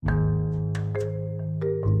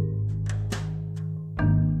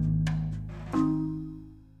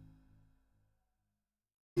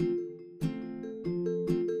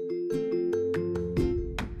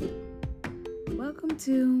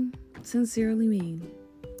sincerely me,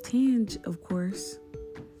 Tange, of course.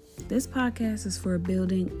 This podcast is for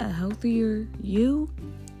building a healthier you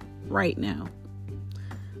right now.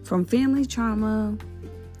 From family trauma,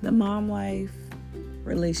 the mom life,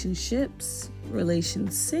 relationships,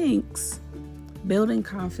 relation sinks, building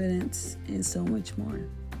confidence, and so much more.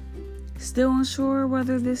 Still unsure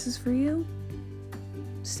whether this is for you?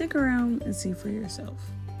 Stick around and see for yourself.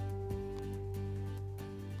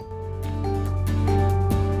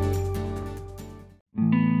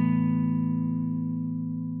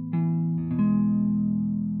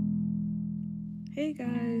 Hey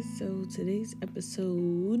guys, so today's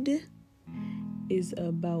episode is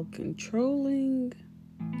about controlling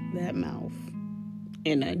that mouth.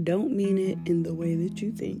 And I don't mean it in the way that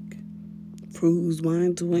you think. For whose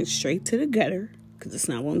minds went straight to the gutter, because it's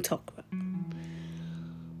not what I'm talking about.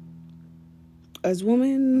 As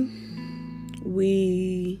women,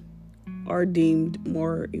 we are deemed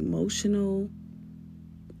more emotional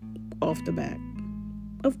off the bat.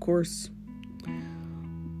 Of course.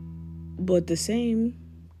 But the same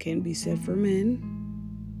can be said for men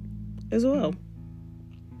as well.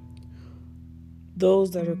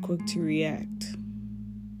 Those that are quick to react.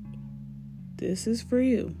 This is for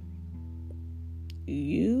you.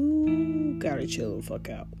 You gotta chill the fuck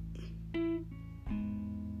out.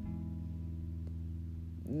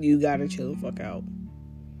 You gotta chill the fuck out.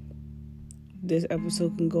 This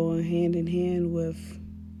episode can go hand in hand with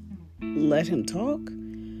let him talk,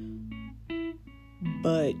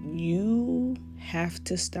 but you have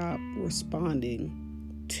to stop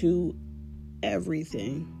responding to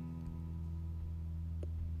everything.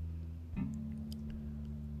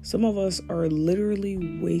 Some of us are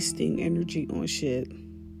literally wasting energy on shit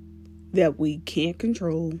that we can't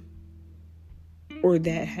control or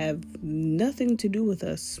that have nothing to do with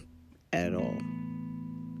us at all.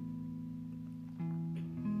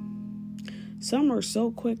 Some are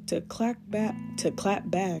so quick to clap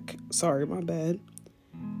back,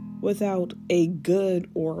 without a good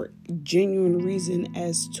or genuine reason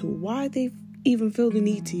as to why they even feel the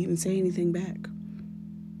need to even say anything back.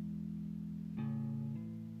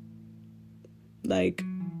 Like,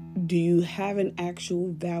 do you have an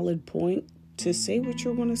actual valid point to say what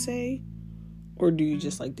you're going to say? Or do you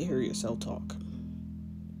just like to hear yourself talk?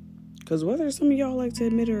 Because whether some of y'all like to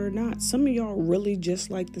admit it or not, some of y'all really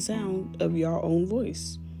just like the sound of your own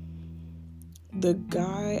voice. The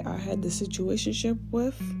guy I had the situationship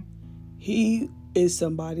with, he is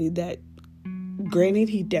somebody that, granted,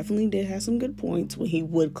 he definitely did have some good points when he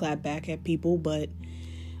would clap back at people, but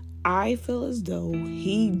I feel as though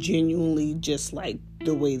he genuinely just liked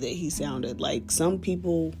the way that he sounded. Like, some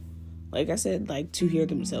people, like I said, like to hear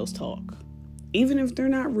themselves talk. Even if they're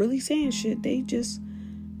not really saying shit, they just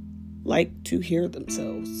like to hear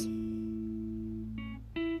themselves.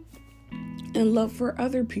 And love for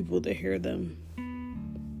other people to hear them.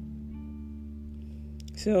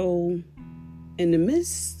 So, in the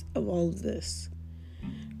midst of all of this,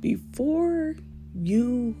 before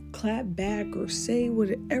you clap back or say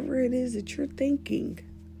whatever it is that you're thinking,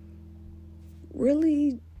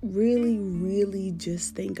 really, really, really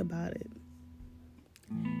just think about it.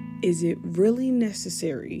 Is it really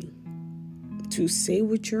necessary to say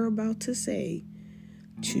what you're about to say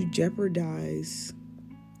to jeopardize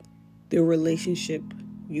the relationship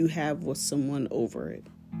you have with someone over it?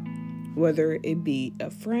 Whether it be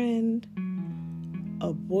a friend,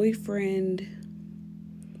 a boyfriend,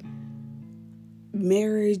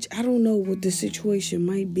 marriage, I don't know what the situation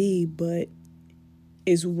might be, but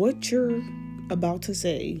is what you're about to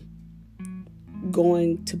say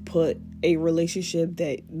going to put a relationship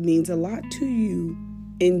that means a lot to you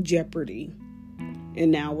in jeopardy?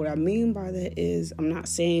 And now what I mean by that is, I'm not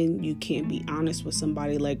saying you can't be honest with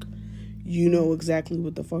somebody, like, you know exactly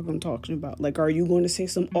what the fuck I'm talking about. Like, are you going to say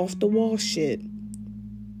some off the wall shit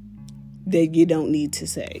that you don't need to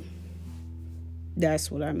say?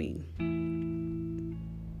 That's what I mean.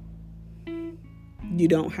 You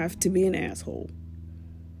don't have to be an asshole.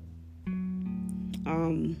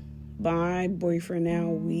 My boyfriend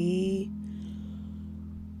now,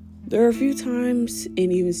 there are a few times,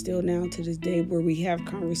 and even still now to this day, where we have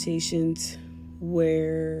conversations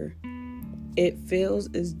where it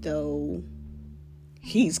feels as though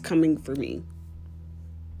he's coming for me.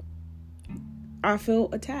 I feel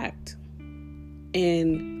attacked.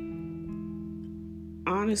 And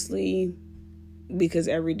honestly, because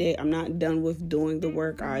every day I'm not done with doing the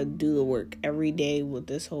work, I do the work every day with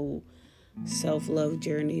this whole self-love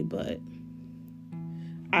journey, but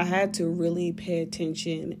I had to really pay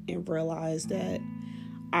attention and realize that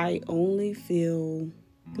I only feel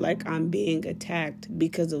like I'm being attacked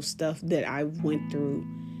because of stuff that I went through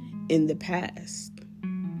in the past.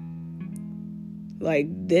 Like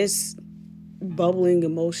this bubbling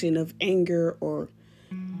emotion of anger or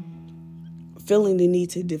feeling the need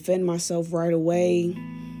to defend myself right away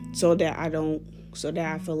so that I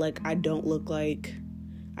feel like I don't look like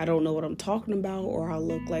I don't know what I'm talking about, or I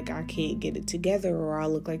look like I can't get it together, or I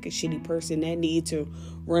look like a shitty person that needs to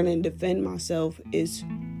run and defend myself, is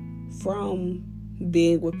from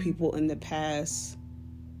being with people in the past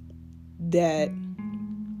that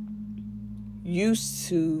used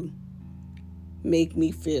to make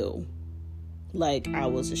me feel like I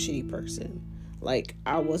was a shitty person, like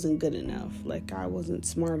I wasn't good enough, like I wasn't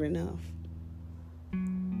smart enough.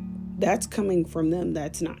 That's coming from them.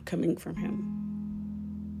 That's not coming from him.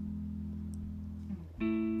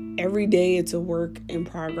 Every day it's a work in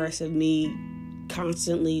progress of me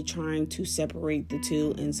constantly trying to separate the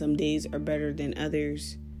two, and some days are better than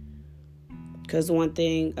others. Because one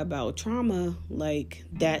thing about trauma, like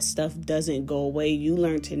that stuff doesn't go away. You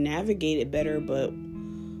learn to navigate it better, but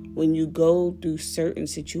when you go through certain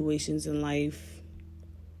situations in life,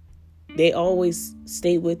 they always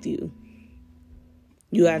stay with you.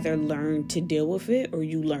 You either learn to deal with it or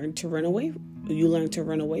you learn to run away. You learn to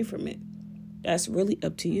run away from it. That's really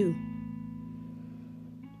up to you.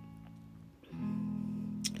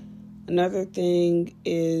 Another thing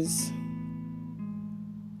is,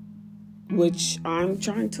 which I'm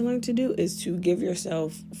trying to learn to do, is to give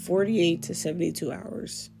yourself 48 to 72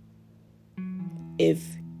 hours. If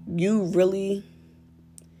you really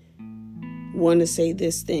want to say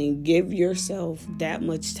this thing, give yourself that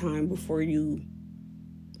much time before you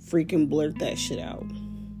freaking blurt that shit out.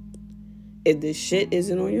 If this shit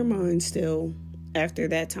isn't on your mind still after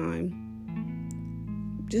that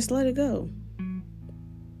time, just let it go.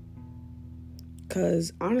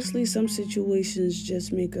 Because honestly, some situations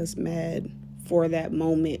just make us mad for that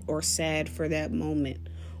moment, or sad for that moment,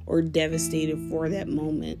 or devastated for that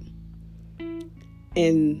moment.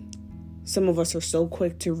 And some of us are so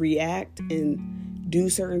quick to react and do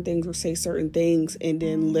certain things or say certain things and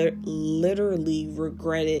then literally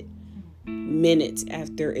regret it minutes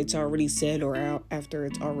after it's already said or after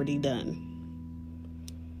it's already done.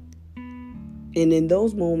 And in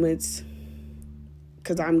those moments,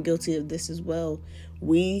 because I'm guilty of this as well,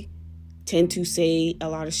 we tend to say a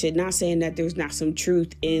lot of shit. Not saying that there's not some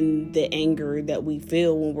truth in the anger that we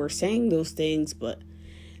feel when we're saying those things, but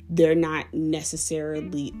they're not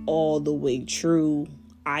necessarily all the way true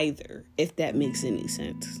either, if that makes any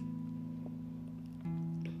sense.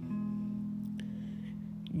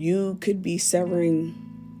 You could be severing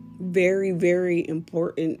very, very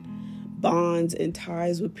important bonds and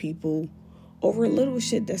ties with people over little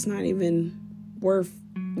shit that's not even worth,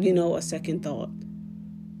 a second thought.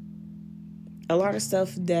 A lot of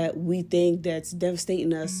stuff that we think that's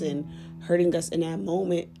devastating us and hurting us in that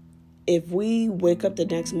moment, if we wake up the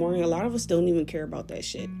next morning, a lot of us don't even care about that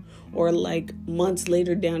shit. Or like months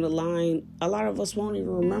later down the line, a lot of us won't even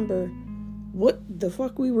remember what the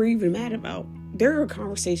fuck we were even mad about. There are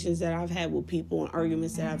conversations that I've had with people and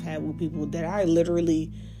arguments that I've had with people that I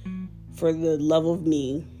literally, for the love of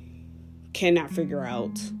me, cannot figure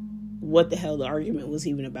out what the hell the argument was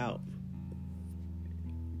even about.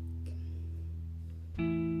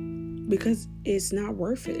 Because it's not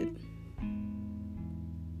worth it.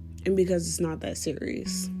 And because it's not that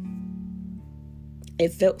serious.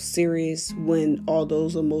 It felt serious when all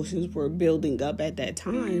those emotions were building up at that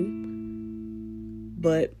time.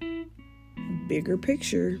 But bigger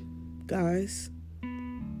picture, guys,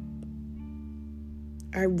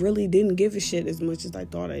 I really didn't give a shit as much as I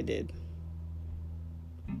thought I did.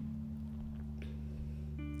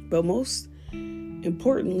 But most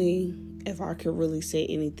importantly, if I could really say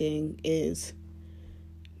anything, is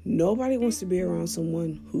nobody wants to be around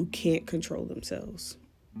someone who can't control themselves.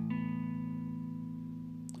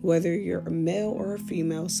 Whether you're a male or a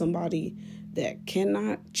female, somebody that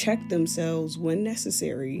cannot check themselves when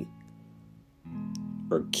necessary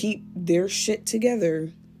or keep their shit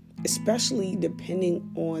together, especially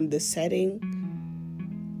depending on the setting.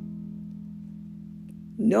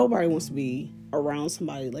 Nobody wants to be around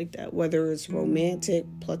somebody like that, whether it's romantic,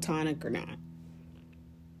 platonic, or not.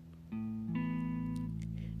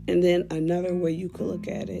 And then another way you could look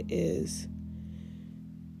at it is,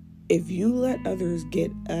 if you let others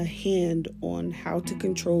get a hand on how to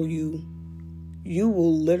control you, you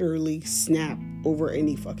will literally snap over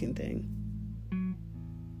any fucking thing.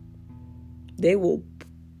 They will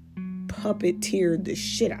puppeteer the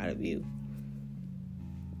shit out of you.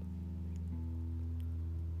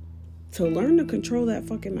 So learn to control that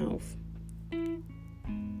fucking mouth.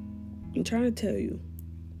 I'm trying to tell you.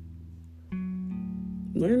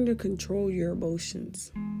 Learn to control your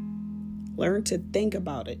emotions. Learn to think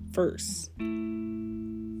about it first.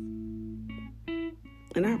 And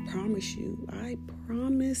I promise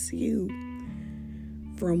you,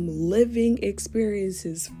 from living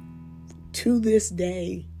experiences to this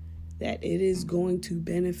day, that it is going to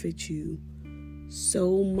benefit you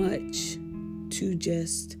so much to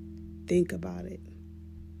just think about it.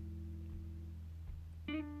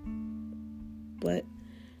 But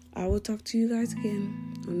I will talk to you guys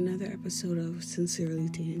again on another episode of Sincerely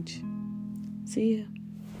Tange. See ya.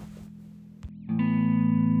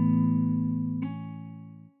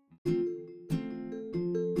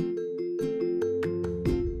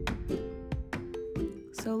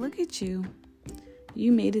 So look at you.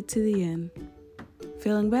 You made it to the end.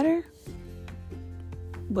 Feeling better?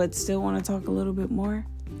 But still want to talk a little bit more?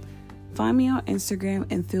 Find me on Instagram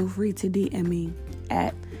and feel free to DM me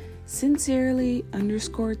at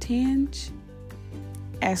sincerely_Tange.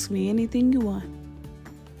 Ask me anything you want.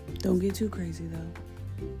 Don't get too crazy though.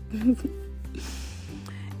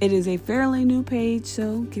 It is a fairly new page,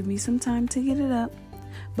 so give me some time to get it up.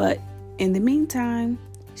 But in the meantime,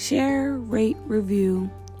 share, rate,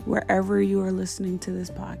 review wherever you are listening to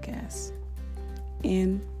this podcast.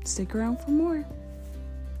 And stick around for more.